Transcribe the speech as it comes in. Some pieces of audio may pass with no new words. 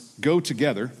go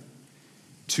together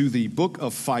to the book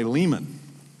of Philemon.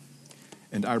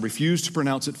 And I refuse to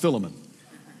pronounce it Philemon.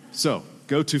 So,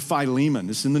 go to Philemon.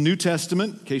 It's in the New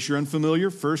Testament, in case you're unfamiliar.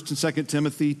 1st and 2nd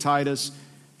Timothy, Titus,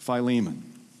 Philemon.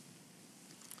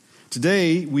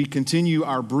 Today, we continue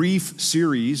our brief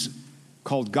series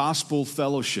called Gospel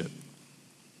Fellowship.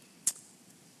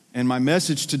 And my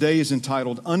message today is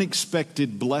entitled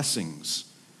Unexpected Blessings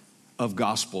of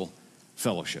Gospel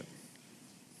Fellowship.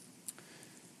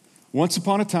 Once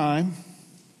upon a time,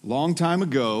 long time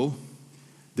ago,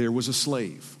 there was a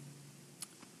slave.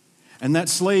 And that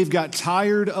slave got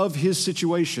tired of his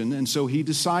situation, and so he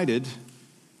decided,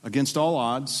 against all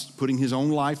odds, putting his own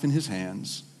life in his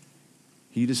hands,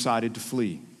 he decided to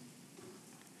flee.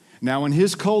 Now, in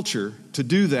his culture, to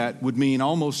do that would mean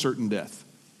almost certain death.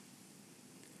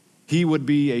 He would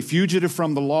be a fugitive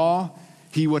from the law.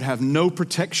 He would have no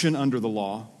protection under the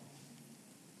law.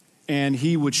 And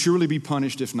he would surely be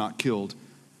punished, if not killed,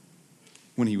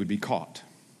 when he would be caught.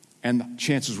 And the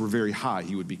chances were very high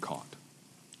he would be caught.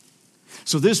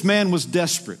 So this man was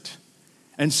desperate,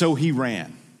 and so he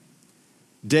ran.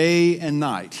 Day and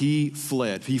night, he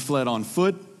fled. He fled on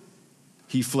foot.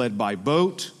 He fled by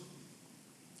boat.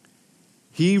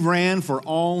 He ran for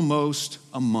almost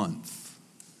a month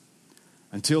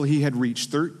until he had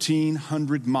reached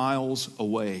 1,300 miles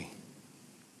away.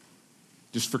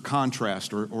 Just for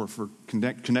contrast or for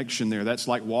connection there, that's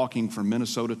like walking from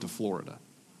Minnesota to Florida.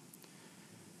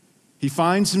 He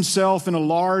finds himself in a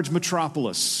large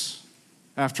metropolis.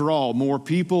 After all, more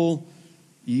people,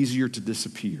 easier to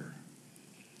disappear.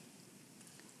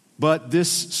 But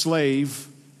this slave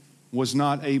was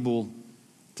not able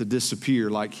to disappear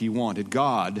like he wanted.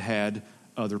 God had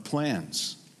other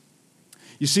plans.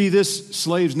 You see, this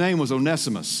slave's name was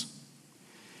Onesimus,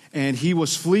 and he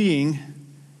was fleeing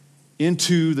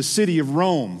into the city of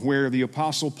Rome, where the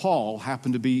Apostle Paul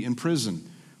happened to be in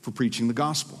prison for preaching the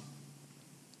gospel.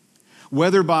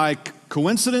 Whether by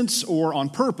coincidence or on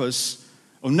purpose,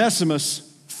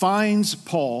 Onesimus finds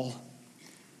Paul,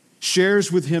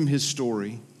 shares with him his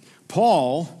story.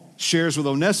 Paul shares with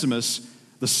Onesimus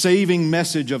the saving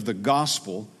message of the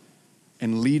gospel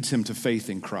and leads him to faith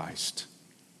in Christ.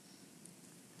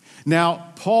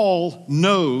 Now, Paul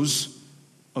knows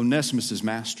Onesimus'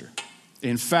 master.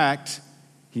 In fact,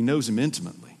 he knows him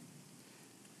intimately.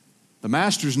 The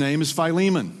master's name is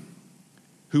Philemon,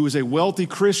 who is a wealthy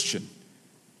Christian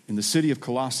in the city of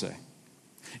Colossae.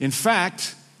 In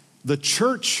fact, the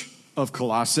church of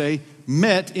Colossae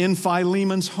met in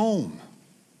Philemon's home.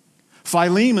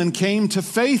 Philemon came to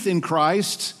faith in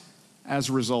Christ as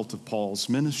a result of Paul's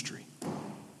ministry.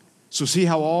 So see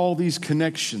how all these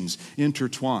connections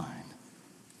intertwine.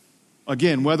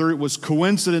 Again, whether it was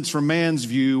coincidence from man's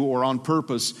view or on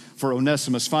purpose for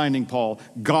Onesimus finding Paul,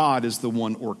 God is the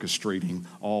one orchestrating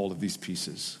all of these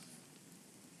pieces.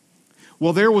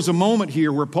 Well, there was a moment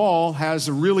here where Paul has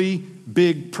a really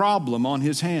big problem on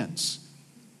his hands.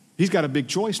 He's got a big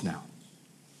choice now.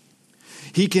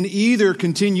 He can either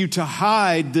continue to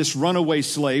hide this runaway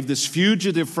slave, this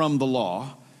fugitive from the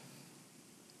law,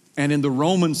 and in the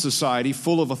Roman society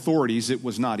full of authorities, it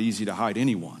was not easy to hide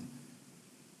anyone.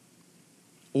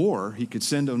 Or he could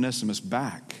send Onesimus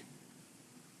back,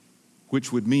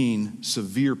 which would mean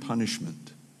severe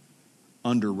punishment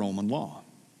under Roman law.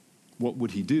 What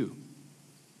would he do?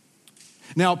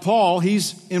 Now, Paul,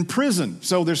 he's in prison,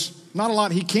 so there's not a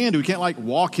lot he can do. He can't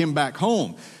walk him back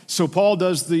home. So Paul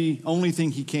does the only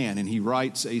thing he can, and he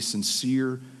writes a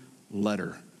sincere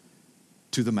letter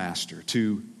to the master,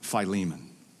 to Philemon,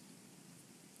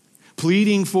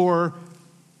 pleading for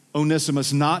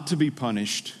Onesimus not to be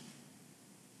punished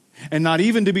and not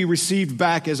even to be received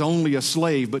back as only a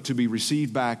slave, but to be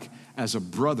received back as a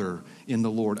brother in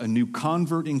the Lord, a new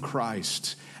convert in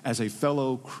Christ, as a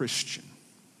fellow Christian.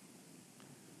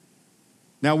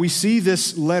 Now, we see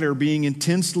this letter being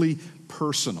intensely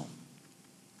personal.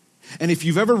 And if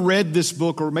you've ever read this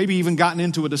book or maybe even gotten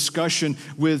into a discussion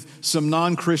with some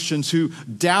non-Christians who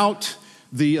doubt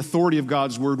the authority of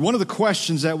God's word, one of the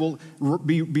questions that will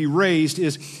be raised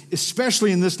is,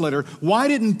 especially in this letter, why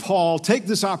didn't Paul take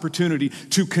this opportunity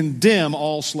to condemn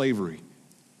all slavery?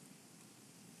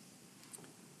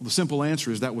 Well, the simple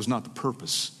answer is that was not the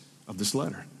purpose of this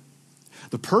letter.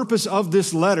 The purpose of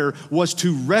this letter was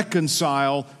to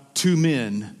reconcile two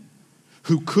men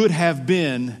who could have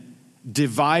been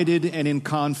divided and in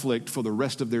conflict for the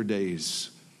rest of their days.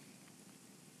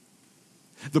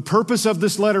 The purpose of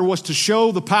this letter was to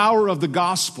show the power of the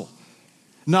gospel,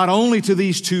 not only to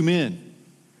these two men,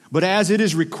 but as it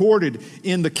is recorded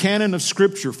in the canon of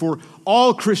Scripture for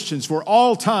all Christians, for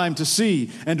all time to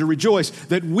see and to rejoice,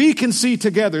 that we can see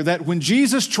together that when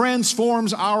Jesus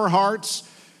transforms our hearts,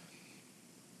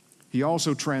 He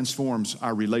also transforms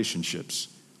our relationships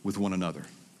with one another.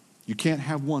 You can't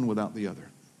have one without the other.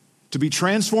 To be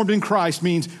transformed in Christ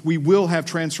means we will have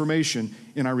transformation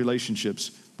in our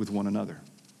relationships with one another.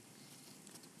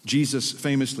 Jesus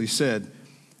famously said,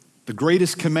 the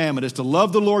greatest commandment is to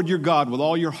love the Lord your God with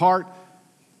all your heart,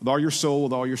 with all your soul,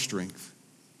 with all your strength,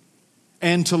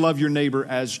 and to love your neighbor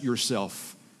as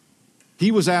yourself.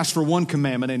 He was asked for one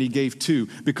commandment and He gave two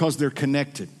because they're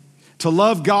connected. To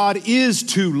love God is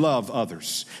to love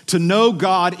others. To know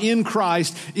God in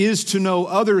Christ is to know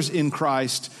others in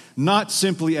Christ, not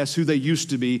simply as who they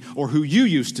used to be or who you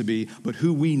used to be, but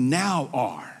who we now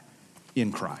are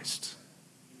in Christ.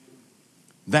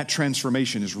 That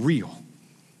transformation is real.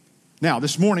 Now,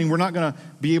 this morning, we're not going to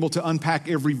be able to unpack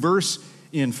every verse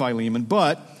in Philemon,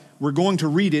 but we're going to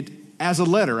read it as a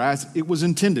letter, as it was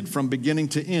intended from beginning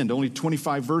to end, only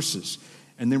 25 verses.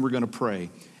 And then we're going to pray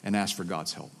and ask for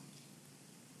God's help.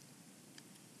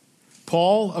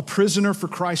 Paul, a prisoner for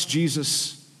Christ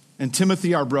Jesus, and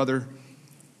Timothy, our brother,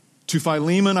 to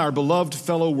Philemon, our beloved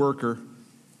fellow worker,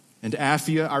 and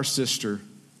Apphia, our sister,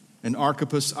 and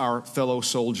Archippus, our fellow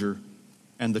soldier,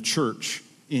 and the church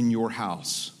in your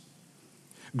house.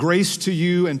 Grace to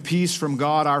you and peace from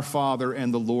God our Father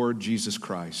and the Lord Jesus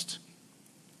Christ.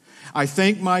 I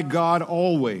thank my God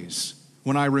always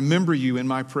when I remember you in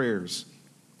my prayers,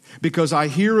 because I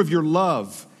hear of your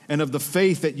love and of the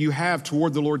faith that you have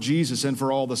toward the Lord Jesus and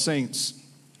for all the saints.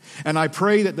 And I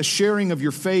pray that the sharing of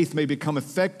your faith may become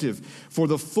effective for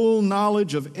the full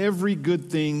knowledge of every good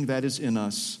thing that is in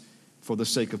us for the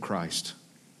sake of Christ.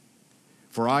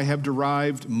 For I have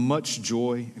derived much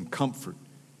joy and comfort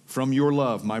from your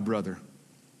love, my brother,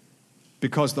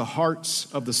 because the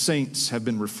hearts of the saints have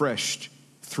been refreshed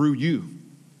through you.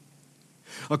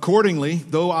 Accordingly,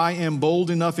 though I am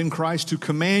bold enough in Christ to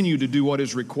command you to do what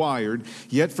is required,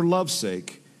 yet for love's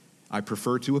sake, I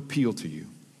prefer to appeal to you.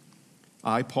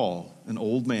 I, Paul, an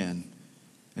old man,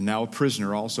 and now a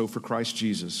prisoner also for Christ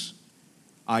Jesus,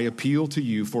 I appeal to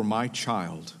you for my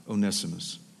child,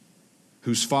 Onesimus,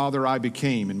 whose father I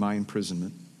became in my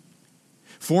imprisonment.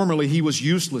 Formerly he was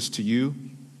useless to you,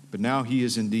 but now he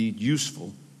is indeed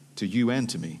useful to you and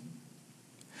to me.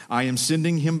 I am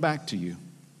sending him back to you,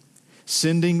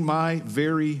 sending my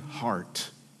very heart.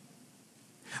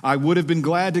 I would have been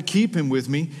glad to keep him with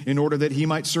me in order that he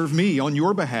might serve me on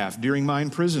your behalf during my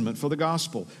imprisonment for the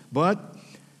gospel. But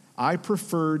I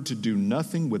preferred to do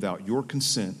nothing without your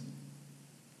consent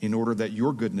in order that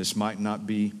your goodness might not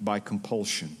be by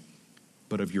compulsion,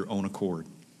 but of your own accord.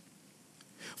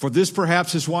 For this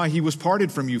perhaps is why he was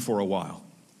parted from you for a while,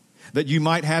 that you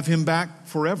might have him back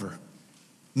forever,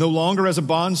 no longer as a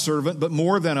bondservant, but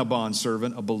more than a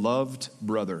bondservant, a beloved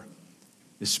brother,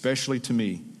 especially to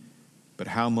me, but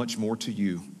how much more to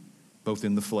you, both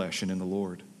in the flesh and in the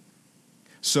Lord.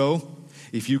 So,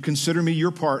 if you consider me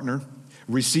your partner,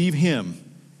 receive him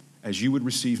as you would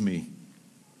receive me.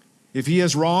 If he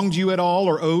has wronged you at all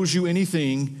or owes you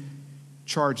anything,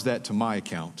 charge that to my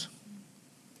account.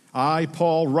 I,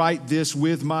 Paul, write this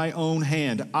with my own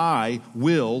hand. I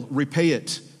will repay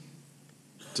it.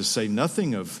 To say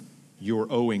nothing of your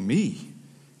owing me,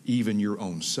 even your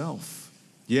own self.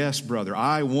 Yes, brother,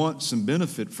 I want some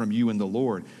benefit from you in the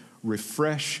Lord.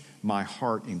 Refresh my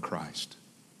heart in Christ.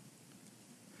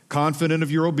 Confident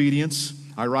of your obedience,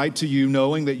 I write to you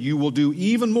knowing that you will do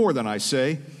even more than I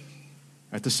say.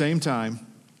 At the same time,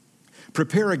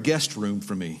 prepare a guest room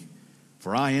for me,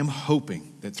 for I am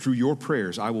hoping that through your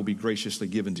prayers I will be graciously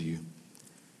given to you.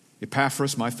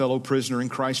 Epaphras, my fellow prisoner in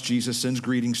Christ Jesus, sends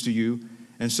greetings to you,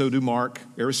 and so do Mark,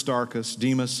 Aristarchus,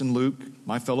 Demas, and Luke,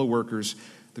 my fellow workers.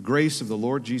 The grace of the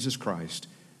Lord Jesus Christ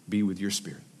be with your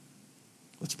spirit.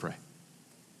 Let's pray.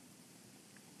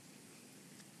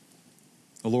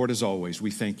 Oh Lord, as always, we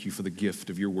thank you for the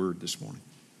gift of your word this morning.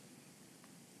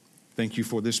 Thank you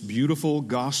for this beautiful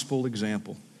gospel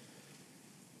example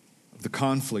of the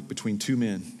conflict between two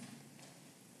men.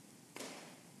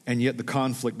 And yet the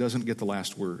conflict doesn't get the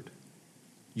last word.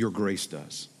 Your grace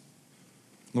does.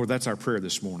 Lord, that's our prayer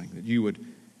this morning, that you would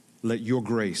let your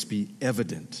grace be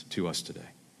evident to us today.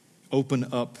 Open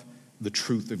up the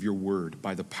truth of your word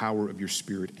by the power of your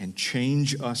Spirit and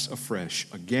change us afresh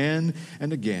again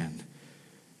and again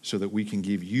so that we can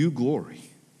give you glory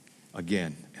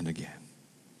again and again.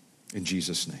 In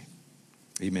Jesus' name,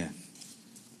 amen.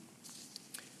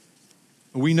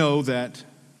 We know that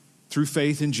through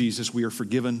faith in Jesus, we are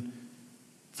forgiven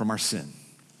from our sin.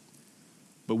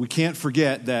 But we can't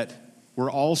forget that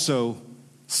we're also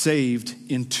saved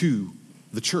into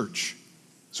the church.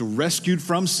 So rescued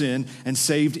from sin and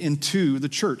saved into the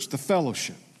church, the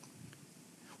fellowship,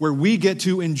 where we get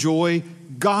to enjoy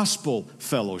gospel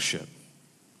fellowship,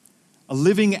 a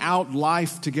living out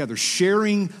life together,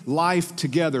 sharing life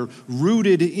together,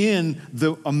 rooted in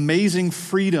the amazing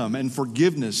freedom and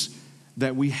forgiveness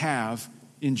that we have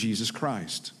in Jesus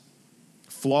Christ.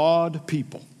 Flawed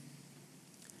people,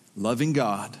 loving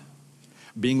God,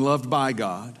 being loved by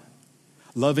God,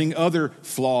 loving other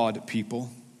flawed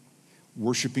people,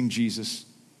 worshiping Jesus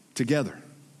together.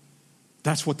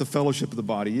 That's what the fellowship of the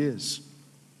body is.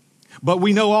 But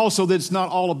we know also that it's not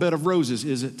all a bed of roses,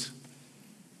 is it?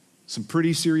 Some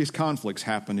pretty serious conflicts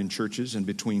happen in churches and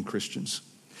between Christians.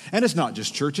 And it's not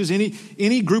just churches.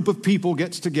 Any group of people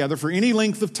gets together for any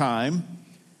length of time,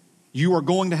 you are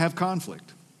going to have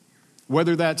conflict.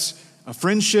 Whether that's a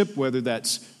friendship, whether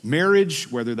that's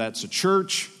marriage, whether that's a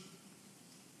church.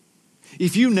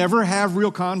 If you never have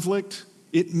real conflict,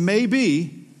 it may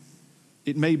be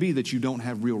that you don't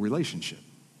have real relationship.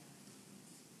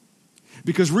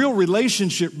 Because real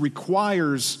relationship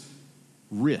requires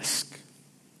risk.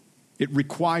 It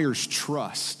requires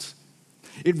trust.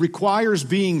 It requires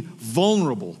being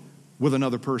vulnerable with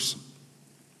another person.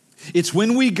 It's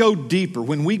when we go deeper,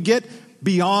 when we get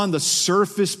beyond the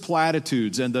surface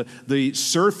platitudes and the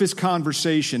surface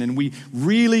conversation, and we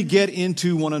really get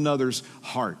into one another's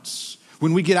hearts.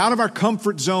 When we get out of our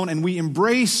comfort zone and we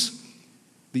embrace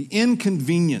the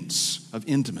inconvenience of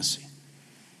intimacy.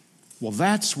 Well,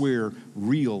 that's where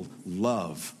real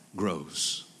love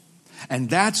grows. And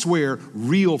that's where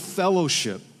real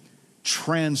fellowship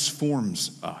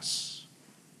transforms us.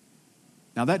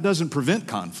 Now, that doesn't prevent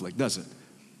conflict, does it?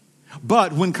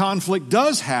 But when conflict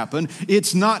does happen,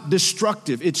 it's not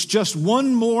destructive. It's just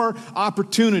one more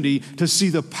opportunity to see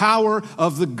the power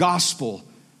of the gospel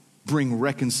bring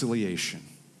reconciliation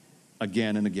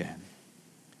again and again.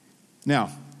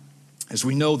 Now, as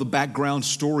we know the background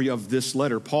story of this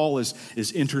letter, Paul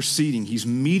is interceding. He's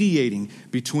mediating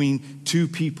between two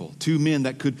people, two men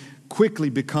that could quickly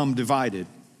become divided.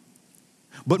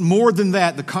 But more than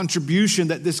that, the contribution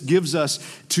that this gives us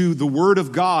to the Word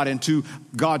of God and to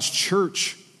God's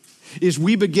church is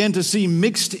we begin to see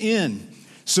mixed in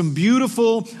some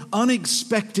beautiful,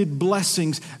 unexpected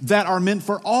blessings that are meant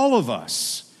for all of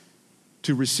us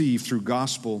to receive through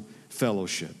gospel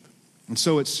fellowship. And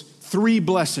so it's three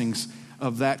blessings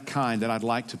of that kind that I'd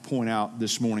like to point out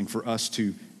this morning for us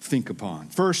to think upon.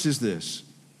 First is this: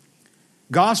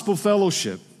 gospel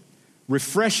fellowship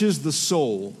refreshes the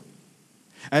soul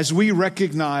as we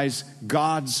recognize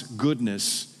God's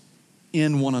goodness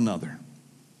in one another.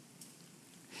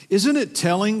 Isn't it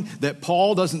telling that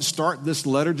Paul doesn't start this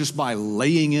letter just by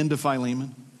laying into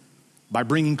Philemon, by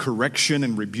bringing correction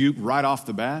and rebuke right off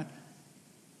the bat?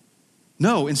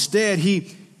 No, instead,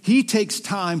 he takes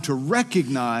time to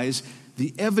recognize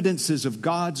the evidences of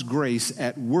God's grace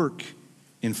at work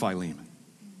in Philemon.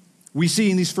 We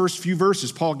see in these first few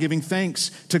verses, Paul giving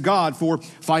thanks to God for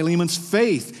Philemon's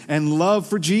faith and love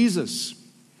for Jesus,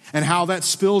 and how that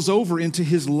spills over into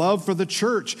his love for the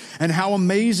church, and how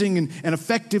amazing and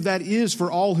effective that is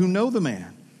for all who know the man.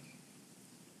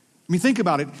 I mean, think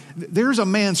about it. There's a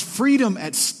man's freedom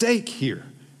at stake here.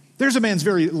 There's a man's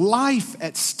very life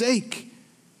at stake.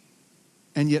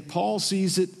 And yet Paul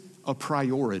sees it a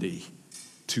priority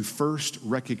to first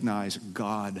recognize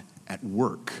God at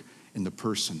work in the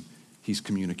person he's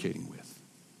communicating with.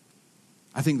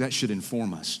 I think that should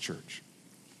inform us, church.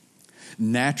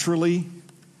 Naturally,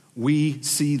 we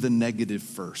see the negative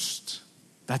first.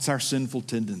 That's our sinful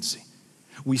tendency.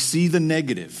 We see the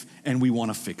negative and we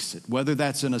want to fix it, whether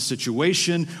that's in a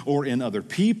situation or in other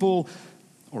people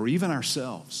or even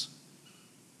ourselves.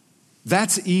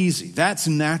 That's easy. That's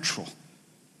natural.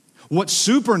 What's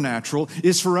supernatural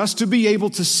is for us to be able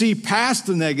to see past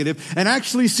the negative and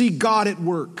actually see God at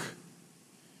work.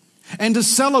 And to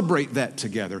celebrate that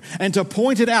together and to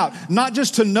point it out, not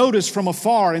just to notice from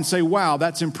afar and say, wow,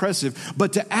 that's impressive,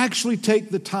 but to actually take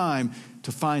the time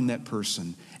to find that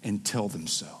person and tell them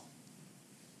so.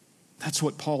 That's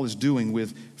what Paul is doing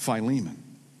with Philemon.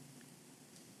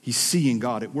 He's seeing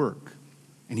God at work,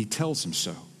 and he tells him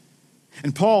so.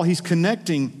 And Paul, he's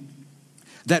connecting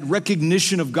that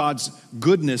recognition of God's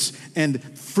goodness and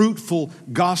fruitful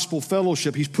gospel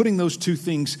fellowship. He's putting those two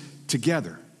things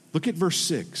together. Look at verse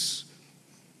 6.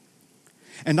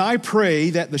 And I pray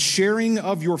that the sharing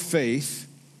of your faith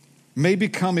may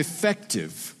become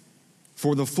effective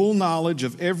for the full knowledge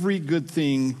of every good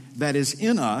thing that is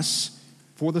in us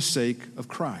for the sake of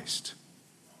Christ.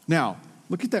 Now,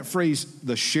 look at that phrase,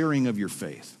 the sharing of your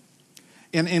faith.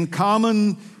 And in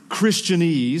common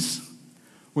Christianese,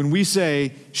 When we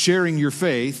say sharing your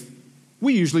faith,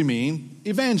 we usually mean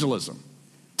evangelism,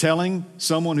 telling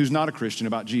someone who's not a Christian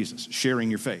about Jesus, sharing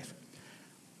your faith.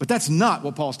 But that's not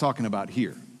what Paul's talking about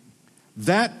here.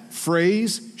 That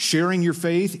phrase, sharing your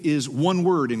faith, is one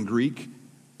word in Greek,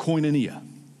 koinonia,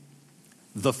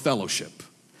 the fellowship,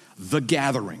 the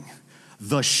gathering,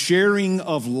 the sharing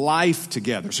of life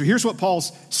together. So here's what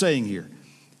Paul's saying here.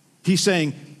 He's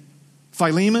saying,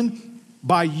 Philemon,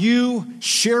 by you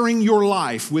sharing your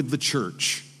life with the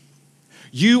church,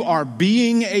 you are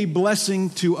being a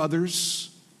blessing to others,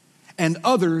 and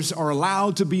others are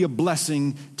allowed to be a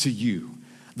blessing to you.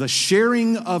 The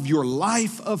sharing of your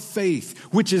life of faith,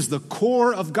 which is the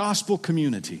core of gospel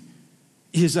community,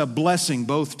 is a blessing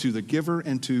both to the giver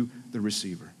and to the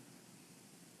receiver.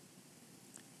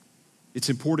 It's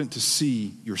important to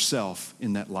see yourself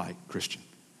in that light, Christian.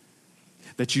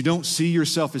 That you don't see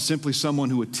yourself as simply someone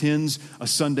who attends a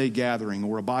Sunday gathering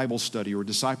or a Bible study or a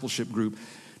discipleship group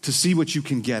to see what you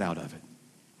can get out of it.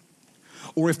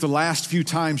 Or if the last few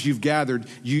times you've gathered,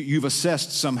 you've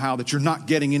assessed somehow that you're not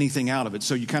getting anything out of it,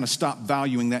 so you kind of stop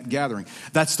valuing that gathering.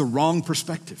 That's the wrong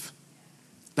perspective.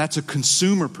 That's a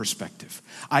consumer perspective.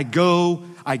 I go,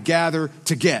 I gather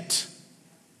to get.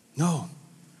 No,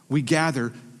 we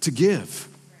gather to give.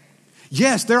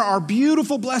 Yes, there are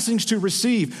beautiful blessings to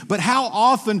receive, but how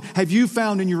often have you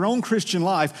found in your own Christian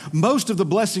life, most of the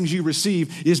blessings you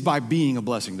receive is by being a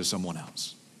blessing to someone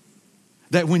else?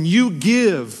 That when you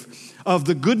give of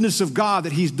the goodness of God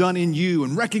that He's done in you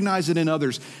and recognize it in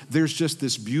others, there's just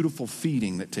this beautiful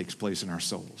feeding that takes place in our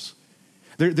souls.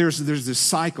 There's this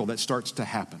cycle that starts to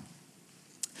happen.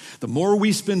 The more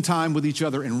we spend time with each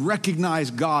other and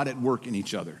recognize God at work in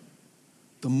each other,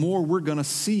 the more we're going to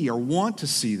see or want to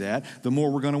see that, the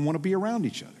more we're going to want to be around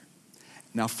each other.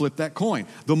 Now flip that coin.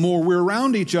 The more we're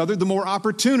around each other, the more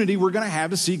opportunity we're going to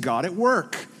have to see God at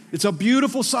work. It's a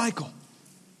beautiful cycle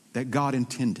that God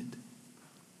intended.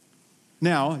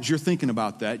 Now, as you're thinking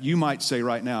about that, you might say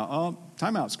right now, oh,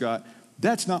 time out, Scott.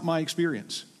 That's not my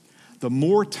experience. The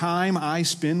more time I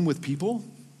spend with people,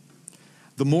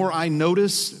 the more I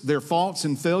notice their faults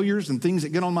and failures and things that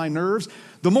get on my nerves,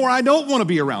 the more I don't want to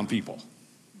be around people.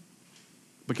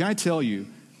 But can I tell you,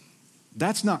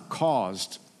 that's not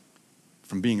caused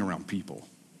from being around people.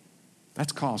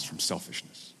 That's caused from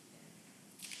selfishness.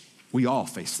 We all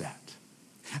face that.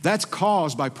 That's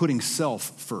caused by putting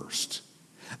self first.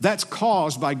 That's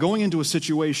caused by going into a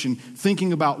situation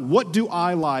thinking about what do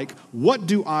I like, what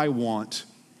do I want,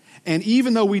 and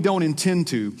even though we don't intend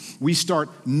to, we start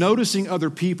noticing other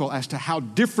people as to how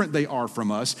different they are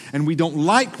from us, and we don't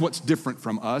like what's different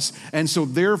from us, and so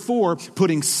therefore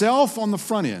putting self on the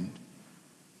front end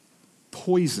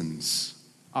poisons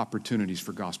opportunities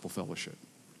for gospel fellowship.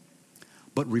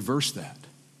 But reverse that.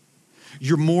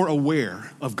 You're more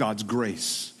aware of God's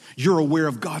grace. You're aware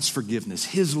of God's forgiveness,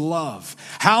 His love,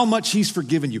 how much He's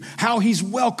forgiven you, how He's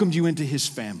welcomed you into His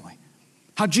family,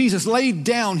 how Jesus laid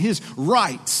down His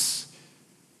rights,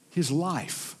 His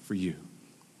life for you.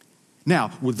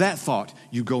 Now, with that thought,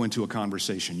 you go into a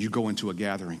conversation, you go into a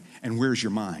gathering, and where's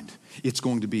your mind? It's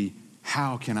going to be,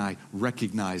 how can I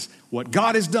recognize what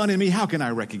God has done in me? How can I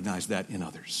recognize that in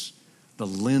others? The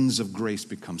lens of grace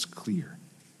becomes clear,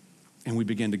 and we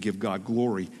begin to give God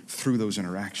glory through those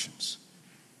interactions.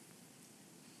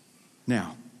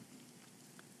 Now,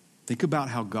 think about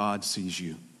how God sees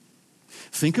you.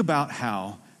 Think about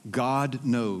how God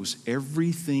knows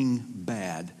everything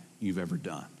bad you've ever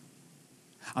done.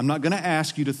 I'm not going to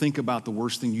ask you to think about the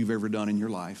worst thing you've ever done in your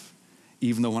life,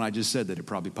 even though when I just said that, it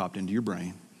probably popped into your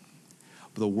brain.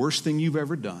 But the worst thing you've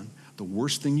ever done, the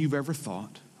worst thing you've ever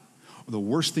thought, or the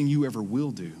worst thing you ever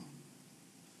will do,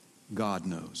 God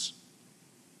knows.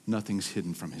 Nothing's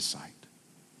hidden from His sight.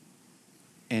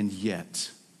 And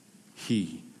yet,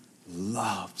 He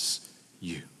loves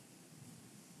you.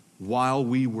 While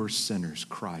we were sinners,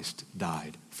 Christ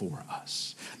died for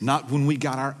us. Not when we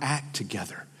got our act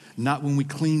together, not when we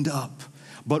cleaned up,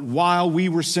 but while we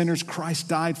were sinners, Christ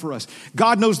died for us.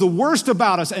 God knows the worst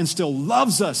about us and still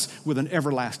loves us with an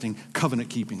everlasting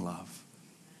covenant-keeping love.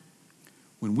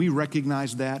 When we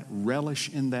recognize that, relish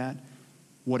in that,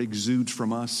 what exudes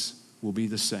from us will be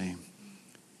the same.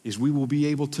 Is we will be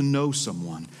able to know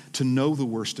someone, to know the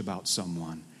worst about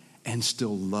someone, and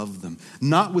still love them.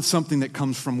 Not with something that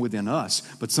comes from within us,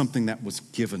 but something that was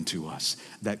given to us,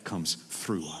 that comes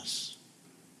through us.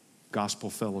 Gospel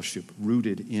fellowship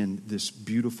rooted in this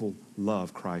beautiful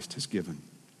love Christ has given.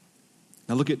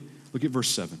 Now look at verse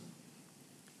 7.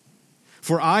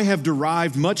 For I have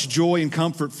derived much joy and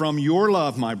comfort from your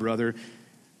love, my brother,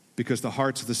 because the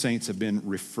hearts of the saints have been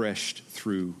refreshed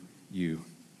through you.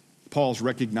 Paul's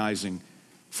recognizing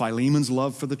Philemon's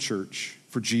love for the church,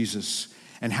 for Jesus,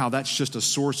 and how that's just a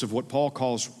source of what Paul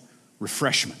calls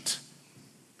refreshment.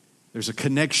 There's a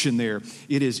connection there.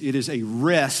 It is a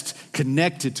rest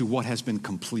connected to what has been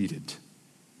completed.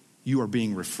 You are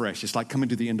being refreshed. It's like coming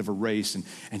to the end of a race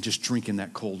and just drinking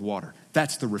that cold water.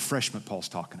 That's the refreshment Paul's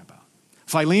talking about.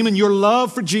 Philemon, your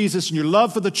love for Jesus and your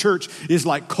love for the church is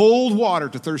like cold water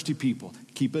to thirsty people.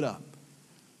 Keep it up.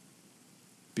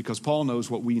 Because Paul knows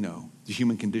what we know. The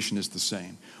human condition is the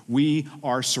same. We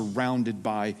are surrounded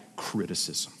by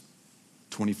criticism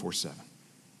 24/7.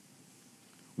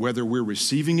 Whether we're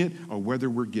receiving it or whether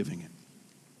we're giving it.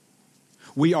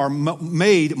 We are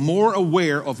made more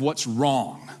aware of what's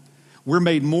wrong. We're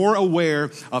made more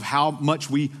aware of how much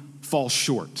we fall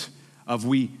short, of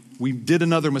we did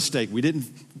another mistake. We didn't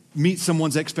meet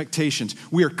someone's expectations.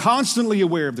 We are constantly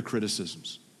aware of the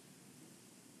criticisms.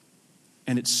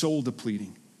 And it's soul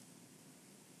depleting.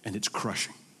 And it's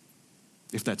crushing,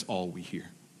 if that's all we hear.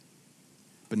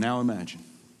 But now imagine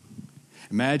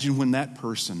when that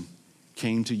person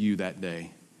came to you that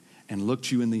day and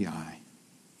looked you in the eye.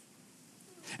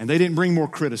 And they didn't bring more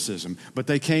criticism, but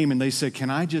they came and they said,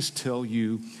 can I just tell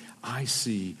you, I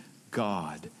see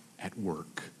God at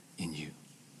work in you.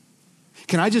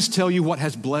 Can I just tell you what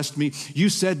has blessed me? You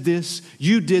said this,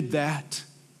 you did that.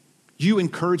 You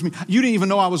encouraged me. You didn't even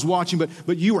know I was watching,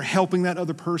 but you were helping that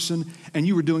other person, and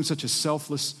you were doing such a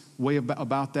selfless way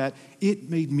about that. It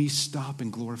made me stop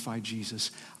and glorify Jesus.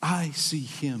 I see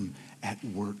him at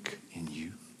work in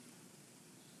you.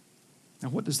 Now,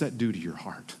 what does that do to your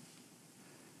heart?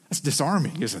 That's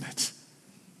disarming, isn't it?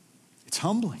 It's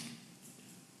humbling.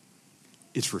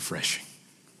 It's refreshing.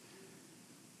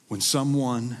 When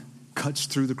someone cuts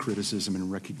through the criticism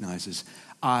and recognizes,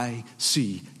 I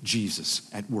see Jesus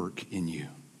at work in you.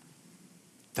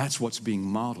 That's what's being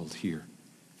modeled here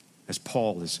as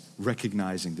Paul is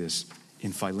recognizing this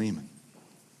in Philemon.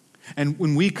 And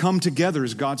when we come together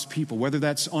as God's people, whether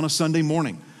that's on a Sunday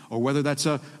morning or whether that's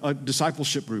a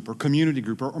discipleship group or community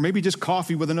group or maybe just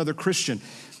coffee with another Christian,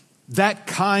 that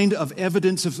kind of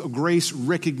evidence of grace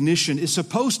recognition is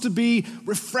supposed to be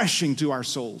refreshing to our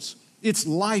souls. It's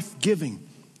life-giving,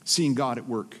 seeing God at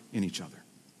work in each other.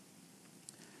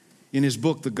 In his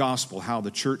book, The Gospel, How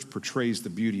the Church Portrays the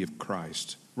Beauty of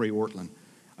Christ, Ray Ortlund,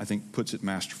 I think, puts it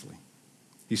masterfully.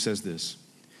 He says this,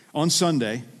 on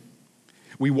Sunday,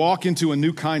 we walk into a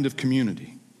new kind of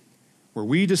community where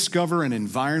we discover an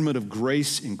environment of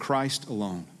grace in Christ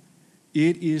alone.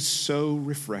 It is so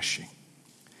refreshing.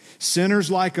 Sinners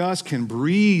like us can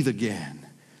breathe again.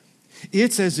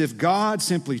 It's as if God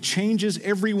simply changes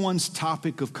everyone's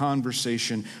topic of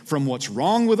conversation from what's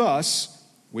wrong with us,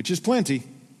 which is plenty,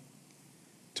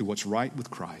 to what's right with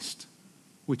Christ,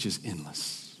 which is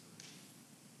endless.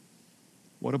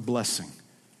 What a blessing.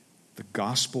 The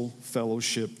gospel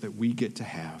fellowship that we get to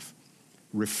have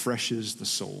refreshes the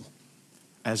soul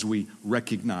as we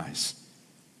recognize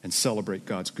and celebrate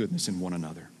God's goodness in one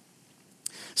another.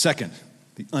 Second,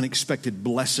 the unexpected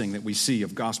blessing that we see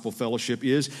of gospel fellowship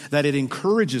is that it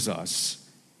encourages us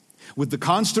with the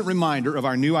constant reminder of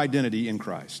our new identity in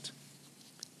Christ.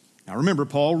 Now remember,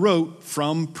 Paul wrote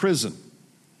from prison.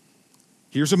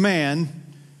 Here's a man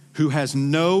who has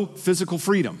no physical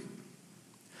freedom,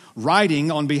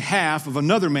 writing on behalf of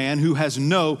another man who has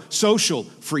no social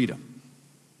freedom.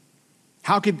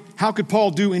 How could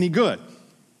Paul do any good?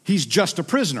 He's just a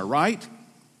prisoner, right?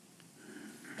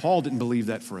 Paul didn't believe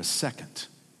that for a second.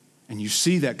 And you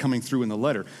see that coming through in the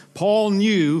letter. Paul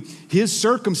knew his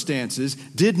circumstances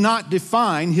did not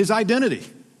define his identity.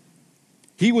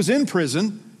 He was in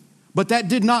prison, but that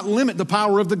did not limit the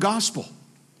power of the gospel.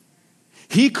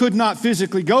 He could not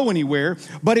physically go anywhere,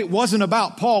 but it wasn't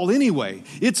about Paul anyway.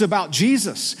 It's about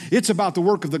Jesus. It's about the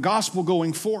work of the gospel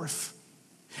going forth.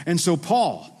 And so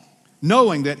Paul,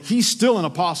 knowing that he's still an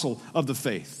apostle of the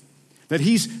faith, that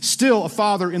he's still a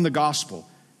father in the gospel,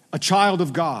 a child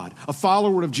of God, a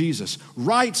follower of Jesus,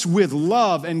 writes with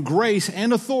love and grace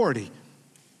and authority,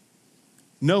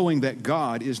 knowing that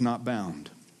God is not bound.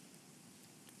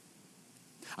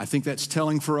 I think that's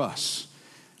telling for us.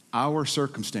 Our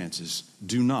circumstances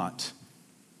do not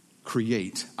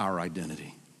create our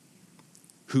identity.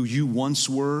 Who you once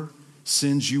were,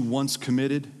 sins you once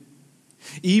committed,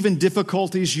 even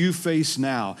difficulties you face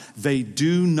now, they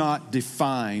do not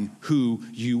define who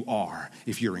you are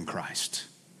if you're in Christ.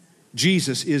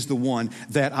 Jesus is the one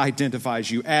that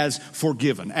identifies you as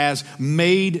forgiven, as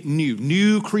made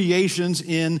new creations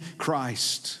in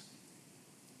Christ.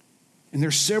 And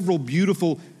there's several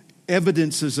beautiful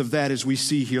evidences of that as we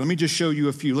see here. Let me just show you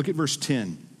a few. Look at verse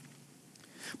 10.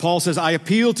 Paul says, I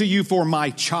appeal to you for my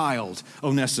child,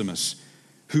 Onesimus,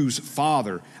 whose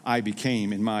father I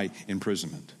became in my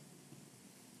imprisonment.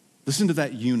 Listen to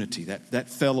that unity, that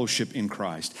fellowship in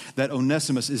Christ. That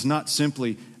Onesimus is not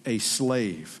simply a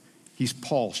slave. He's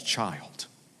Paul's child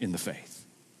in the faith.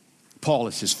 Paul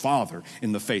is his father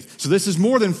in the faith. So this is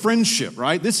more than friendship,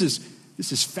 right? This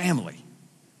is family.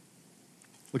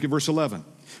 Look at verse 11.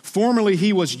 Formerly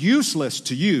he was useless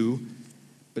to you,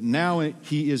 but now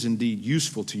he is indeed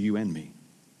useful to you and me.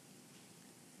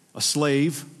 A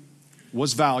slave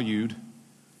was valued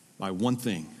by one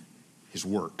thing, his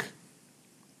work.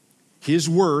 His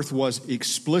worth was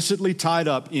explicitly tied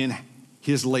up in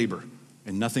his labor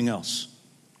and nothing else.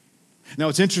 Now,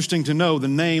 it's interesting to know the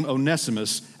name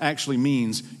Onesimus actually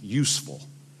means useful.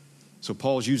 So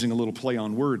Paul's using a little play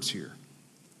on words here.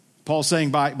 Paul's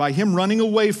saying by him running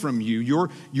away from you,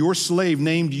 your slave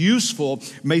named useful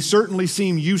may certainly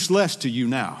seem useless to you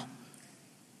now.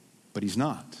 But he's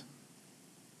not.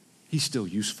 He's still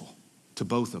useful to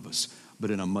both of us,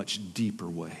 but in a much deeper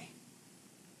way.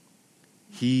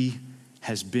 He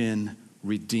has been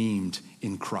redeemed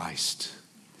in Christ.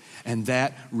 And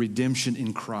that redemption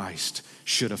in Christ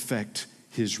should affect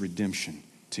his redemption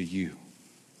to you,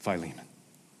 Philemon.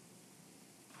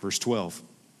 Verse 12.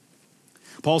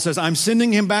 Paul says, I'm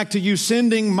sending him back to you,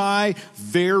 sending my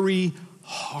very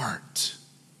heart.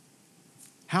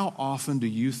 How often do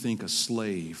you think a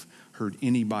slave heard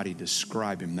anybody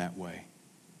describe him that way?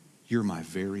 You're my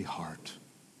very heart.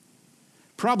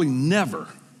 Probably never.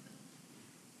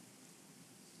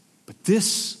 But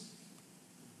this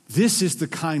is the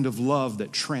kind of love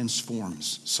that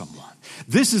transforms someone.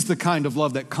 This is the kind of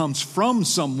love that comes from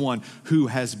someone who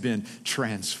has been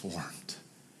transformed.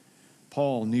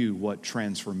 Paul knew what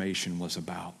transformation was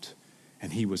about,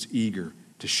 and he was eager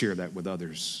to share that with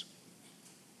others.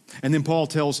 And then Paul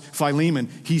tells Philemon,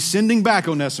 he's sending back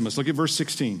Onesimus. Look at verse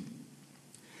 16.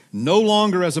 No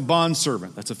longer as a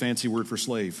bondservant, that's a fancy word for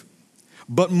slave,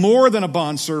 but more than a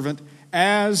bondservant,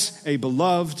 as a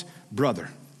beloved brother.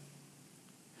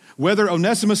 Whether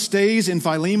Onesimus stays in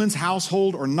Philemon's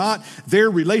household or not, their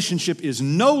relationship is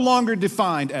no longer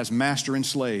defined as master and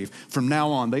slave. From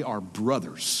now on, they are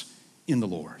brothers in the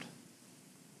Lord.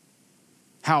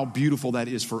 How beautiful that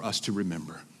is for us to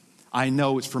remember. I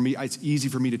know it's easy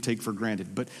for me to take for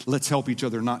granted, but let's help each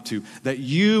other not to. That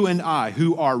you and I,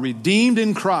 who are redeemed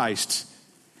in Christ,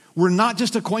 we're not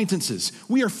just acquaintances.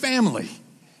 We are family.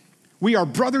 We are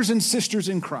brothers and sisters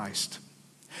in Christ.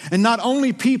 And not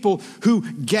only people who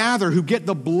gather, who get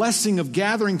the blessing of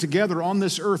gathering together on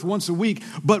this earth once a week,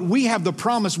 but we have the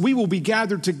promise we will be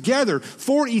gathered together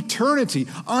for eternity,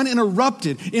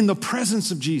 uninterrupted in the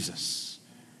presence of Jesus.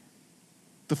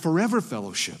 The forever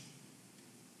fellowship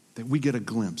that we get a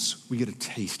glimpse, we get a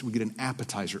taste, we get an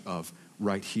appetizer of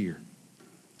right here.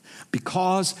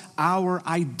 Because our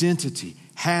identity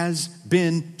has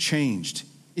been changed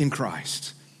in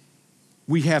Christ.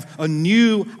 We have a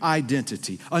new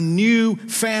identity, a new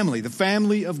family, the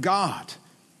family of God.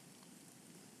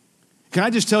 Can I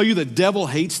just tell you, the devil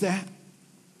hates that?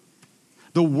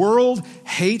 The world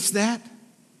hates that.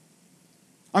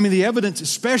 I mean, the evidence,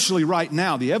 especially right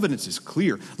now, the evidence is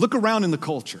clear. Look around in the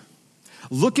culture.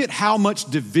 Look at how much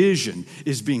division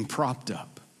is being propped up.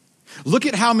 Look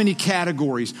at how many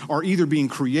categories are either being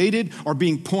created or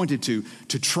being pointed to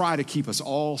try to keep us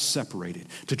all separated,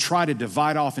 to try to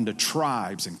divide off into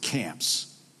tribes and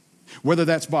camps. Whether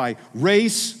that's by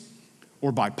race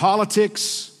or by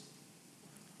politics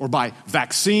or by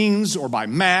vaccines or by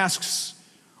masks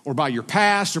or by your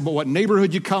past or by what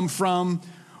neighborhood you come from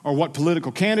or what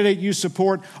political candidate you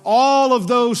support. All of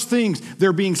those things,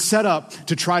 they're being set up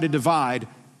to try to divide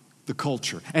the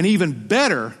culture. And even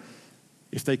better,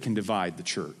 if they can divide the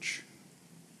church.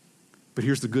 But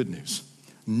here's the good news.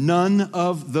 None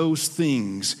of those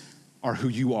things are who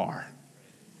you are.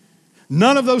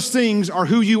 None of those things are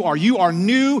who you are. You are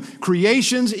new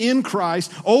creations in Christ.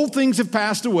 Old things have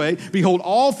passed away. Behold,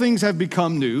 all things have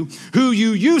become new. Who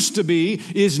you used to be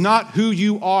is not who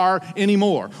you are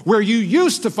anymore. Where you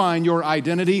used to find your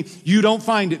identity, you don't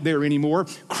find it there anymore.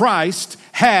 Christ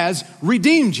has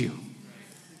redeemed you.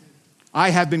 I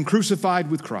have been crucified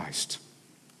with Christ.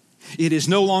 It is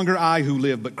no longer I who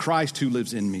live, but Christ who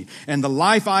lives in me. And the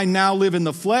life I now live in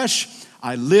the flesh,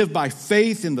 I live by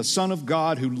faith in the Son of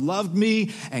God who loved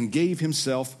me and gave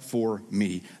himself for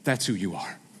me. That's who you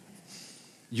are.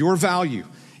 Your value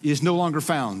is no longer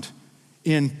found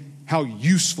in how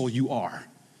useful you are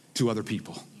to other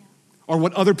people or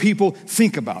what other people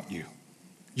think about you.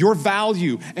 Your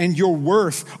value and your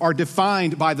worth are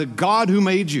defined by the God who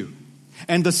made you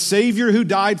and the Savior who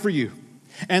died for you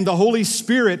and the Holy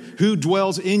Spirit who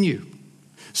dwells in you.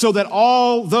 so that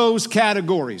all those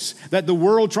categories that the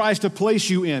world tries to place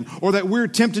you in or that we're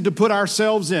tempted to put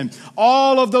ourselves in,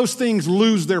 all of those things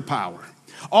lose their power.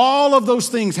 All of those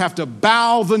things have to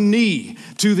bow the knee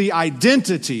to the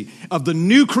identity of the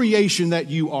new creation that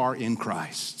you are in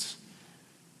Christ.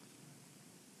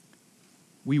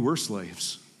 We were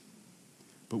slaves,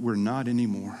 but we're not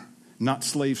anymore. Not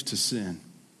slaves to sin.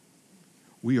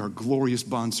 We are glorious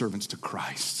bondservants to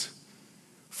Christ,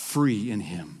 free in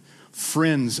Him,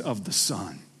 friends of the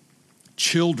Son,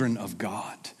 children of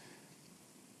God.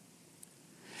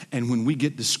 And when we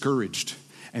get discouraged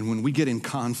and when we get in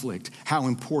conflict, how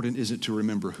important is it to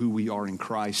remember who we are in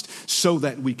Christ so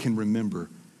that we can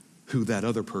remember who that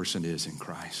other person is in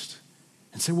Christ?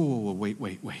 And say, whoa,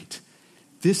 wait.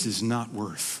 This is not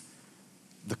worth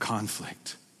the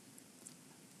conflict.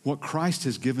 What Christ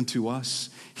has given to us,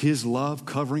 His love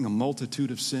covering a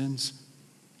multitude of sins,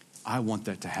 I want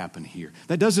that to happen here.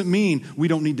 That doesn't mean we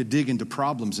don't need to dig into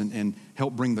problems and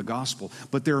help bring the gospel.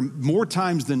 But there are more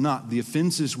times than not, the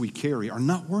offenses we carry are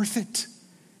not worth it.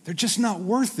 They're just not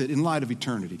worth it in light of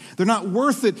eternity. They're not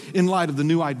worth it in light of the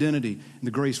new identity and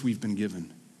the grace we've been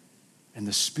given. And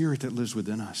the Spirit that lives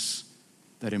within us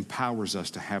that empowers us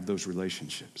to have those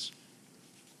relationships.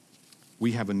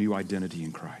 We have a new identity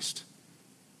in Christ.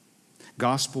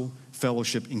 Gospel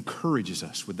fellowship encourages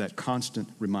us with that constant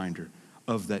reminder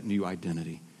of that new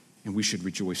identity, and we should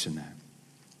rejoice in that.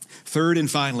 Third and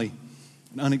finally,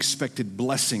 an unexpected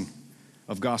blessing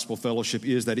of gospel fellowship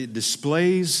is that it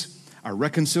displays our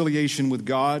reconciliation with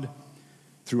God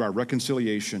through our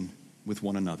reconciliation with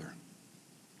one another.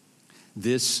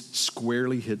 This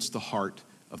squarely hits the heart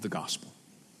of the gospel.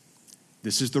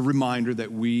 This is the reminder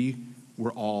that we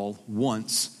were all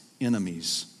once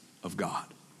enemies of God,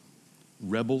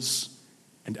 rebels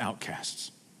and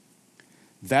outcasts.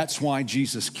 That's why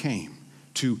Jesus came,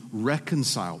 to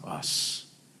reconcile us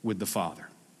with the Father.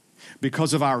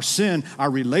 Because of our sin, our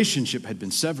relationship had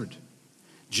been severed.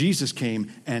 Jesus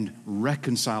came and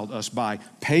reconciled us by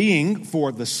paying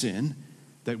for the sin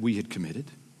that we had committed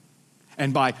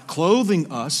and by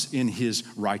clothing us in His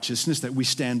righteousness, that we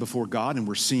stand before God and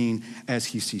we're seen as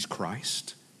He sees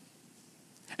Christ.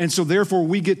 And so therefore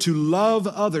we get to love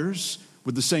others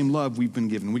with the same love we've been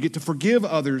given. We get to forgive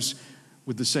others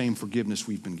with the same forgiveness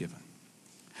we've been given.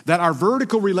 That our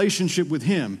vertical relationship with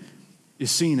Him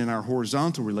is seen in our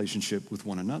horizontal relationship with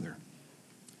one another.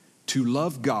 To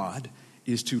love God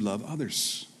is to love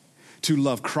others. To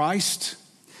love Christ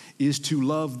is to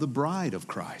love the bride of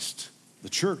Christ, the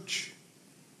church.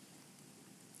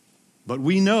 But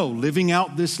we know, living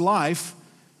out this life,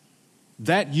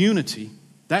 that unity,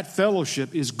 that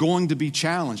fellowship is going to be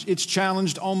challenged. It's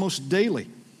challenged almost daily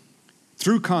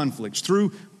through conflicts,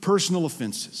 through personal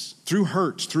offenses, through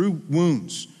hurts, through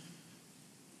wounds.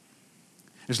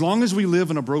 As long as we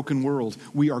live in a broken world,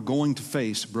 we are going to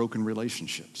face broken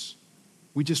relationships.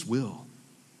 We just will.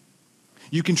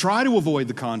 You can try to avoid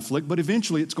the conflict, but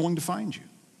eventually it's going to find you.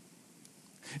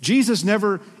 Jesus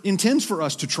never intends for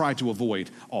us to try to avoid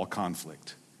all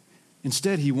conflict.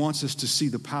 Instead, He wants us to see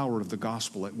the power of the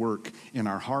gospel at work in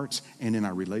our hearts and in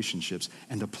our relationships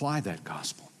and apply that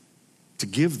gospel, to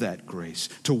give that grace,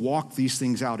 to walk these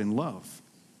things out in love,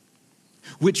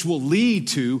 which will lead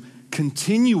to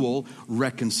continual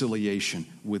reconciliation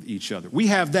with each other. We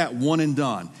have that one and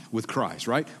done with Christ,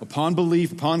 right? Upon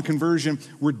belief, upon conversion,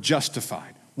 we're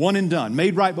justified. One and done,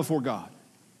 made right before God.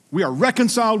 We are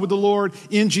reconciled with the Lord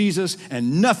in Jesus,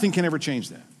 and nothing can ever change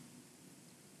that.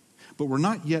 But we're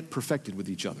not yet perfected with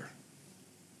each other.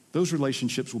 Those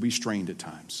relationships will be strained at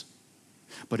times.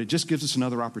 But it just gives us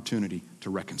another opportunity to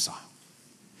reconcile.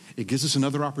 It gives us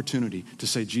another opportunity to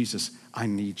say, Jesus, I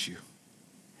need you.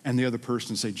 And the other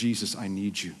person say, Jesus, I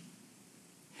need you.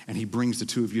 And He brings the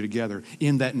two of you together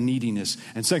in that neediness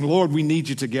and saying, Lord, we need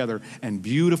you together. And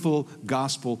beautiful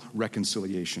gospel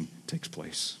reconciliation takes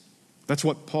place. That's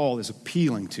what Paul is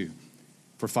appealing to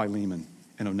for Philemon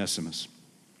and Onesimus.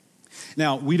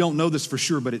 Now, we don't know this for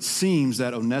sure, but it seems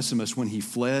that Onesimus, when he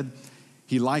fled,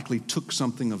 he likely took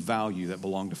something of value that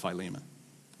belonged to Philemon.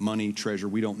 Money, treasure,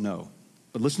 we don't know.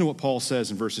 But listen to what Paul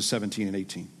says in verses 17 and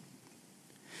 18.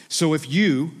 So if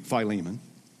you, Philemon,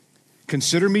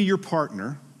 consider me your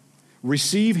partner,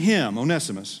 receive him,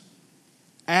 Onesimus,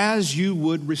 as you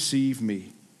would receive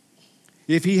me.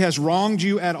 If he has wronged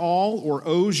you at all or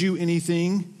owes you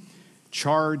anything,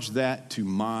 charge that to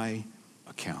my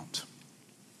account.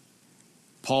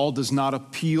 Paul does not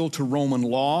appeal to Roman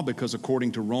law because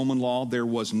according to Roman law, there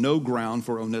was no ground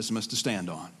for Onesimus to stand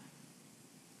on.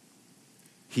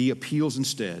 He appeals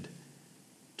instead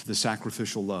to the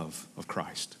sacrificial love of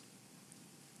Christ.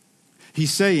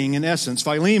 He's saying, in essence,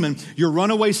 Philemon, your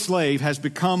runaway slave has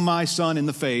become my son in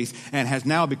the faith and has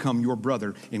now become your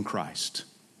brother in Christ.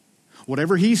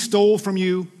 Whatever he stole from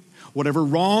you, whatever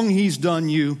wrong he's done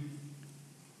you,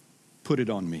 put it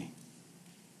on me.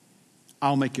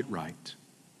 I'll make it right.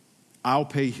 I'll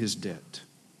pay his debt.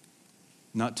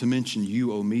 Not to mention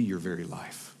you owe me your very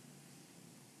life.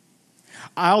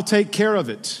 I'll take care of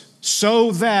it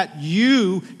so that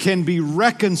you can be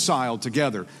reconciled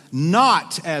together,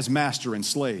 not as master and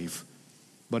slave,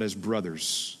 but as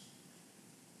brothers.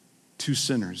 Two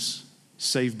sinners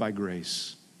saved by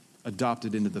grace,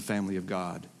 adopted into the family of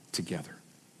God together.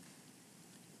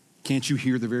 Can't you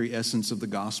hear the very essence of the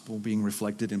gospel being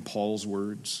reflected in Paul's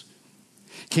words?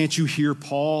 Can't you hear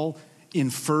Paul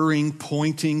inferring,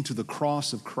 pointing to the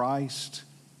cross of Christ?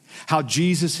 How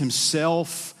Jesus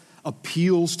himself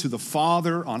appeals to the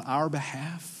Father on our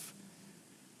behalf.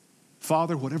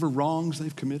 Father, whatever wrongs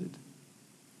they've committed,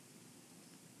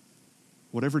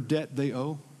 whatever debt they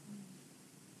owe,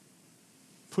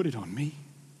 put it on me.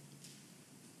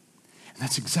 And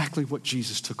that's exactly what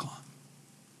Jesus took on.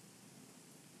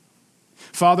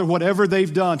 Father, whatever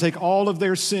they've done, take all of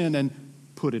their sin and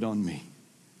put it on me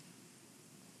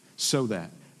so that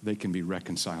they can be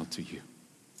reconciled to you,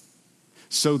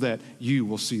 so that you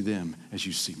will see them as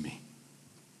you see me.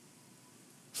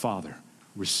 Father,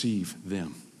 receive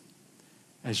them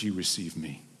as you receive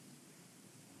me.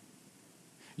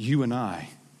 You and I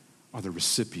are the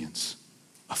recipients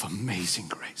of amazing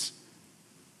grace.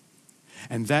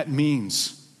 And that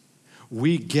means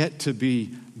we get to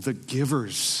be the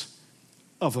givers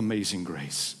of amazing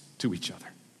grace to each other.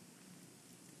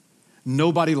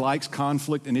 Nobody likes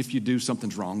conflict, and if you do,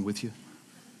 something's wrong with you.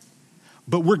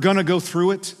 But we're going to go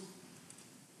through it.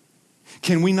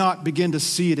 Can we not begin to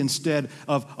see it instead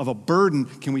of a burden?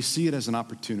 Can we see it as an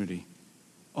opportunity?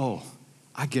 Oh,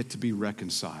 I get to be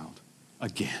reconciled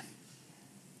again.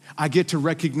 I get to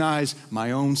recognize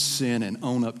my own sin and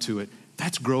own up to it.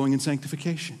 That's growing in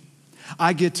sanctification.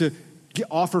 I get to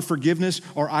offer forgiveness,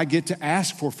 or I get to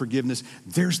ask for forgiveness.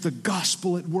 There's the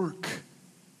gospel at work.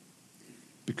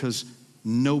 Because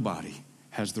nobody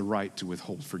has the right to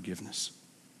withhold forgiveness.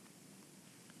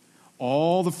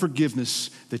 All the forgiveness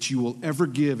that you will ever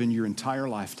give in your entire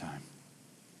lifetime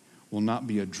will not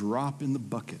be a drop in the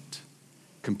bucket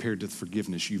compared to the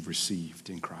forgiveness you've received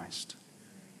in Christ.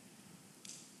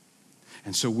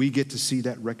 And so we get to see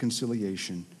that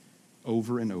reconciliation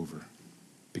over and over.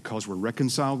 Because we're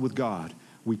reconciled with God,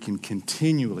 we can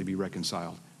continually be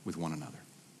reconciled with one another.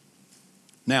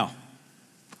 Now,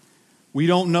 we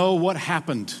don't know what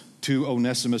happened to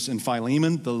Onesimus and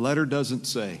Philemon. The letter doesn't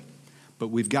say, but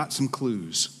we've got some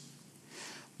clues.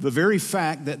 The very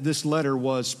fact that this letter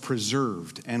was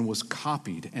preserved and was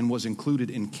copied and was included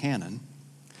in canon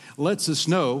lets us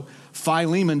know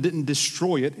Philemon didn't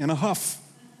destroy it in a huff.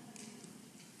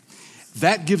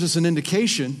 That gives us an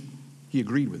indication he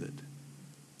agreed with it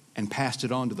and passed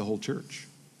it on to the whole church,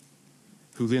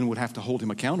 who then would have to hold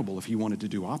him accountable if he wanted to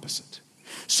do opposite.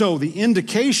 So the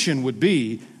indication would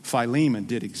be Philemon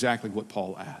did exactly what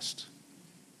Paul asked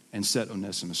and set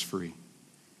Onesimus free.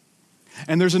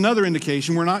 And there's another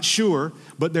indication, we're not sure,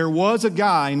 but there was a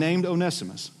guy named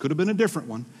Onesimus, could have been a different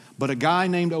one, but a guy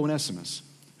named Onesimus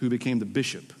who became the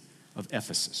bishop of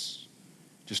Ephesus,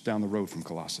 just down the road from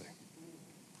Colossae.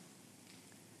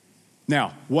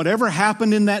 Now, whatever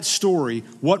happened in that story,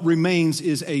 what remains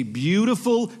is a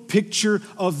beautiful picture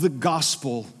of the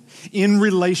gospel in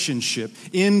relationship,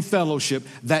 in fellowship,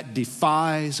 that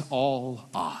defies all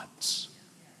odds.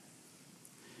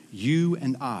 You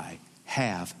and I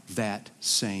have that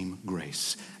same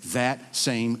grace, that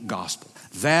same gospel,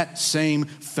 that same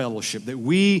fellowship that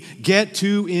we get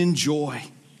to enjoy.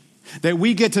 That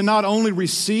we get to not only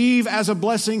receive as a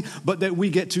blessing, but that we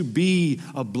get to be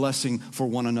a blessing for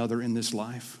one another in this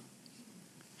life.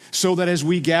 So that as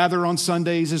we gather on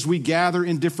Sundays, as we gather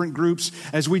in different groups,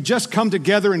 as we just come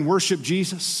together and worship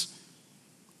Jesus,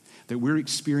 that we're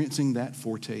experiencing that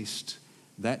foretaste,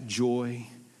 that joy,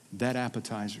 that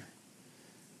appetizer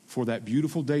for that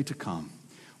beautiful day to come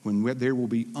when there will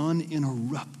be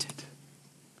uninterrupted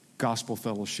gospel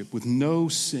fellowship with no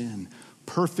sin,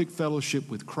 perfect fellowship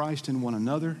with Christ and one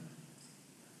another.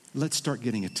 Let's start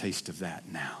getting a taste of that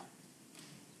now.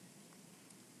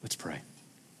 Let's pray.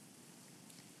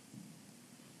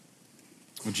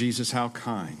 Oh, Jesus, how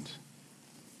kind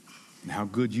and how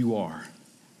good you are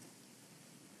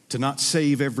to not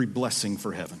save every blessing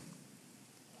for heaven,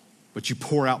 but you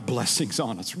pour out blessings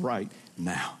on us right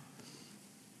now.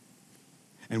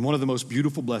 And one of the most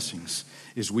beautiful blessings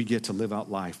is we get to live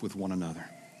out life with one another.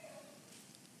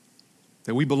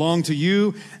 That we belong to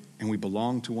you and we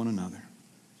belong to one another.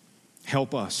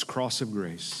 Help us, Cross of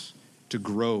Grace, to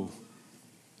grow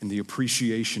in the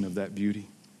appreciation of that beauty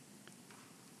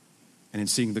and in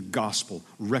seeing the gospel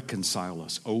reconcile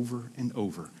us over and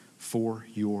over for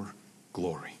your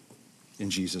glory. In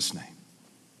Jesus' name,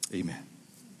 amen.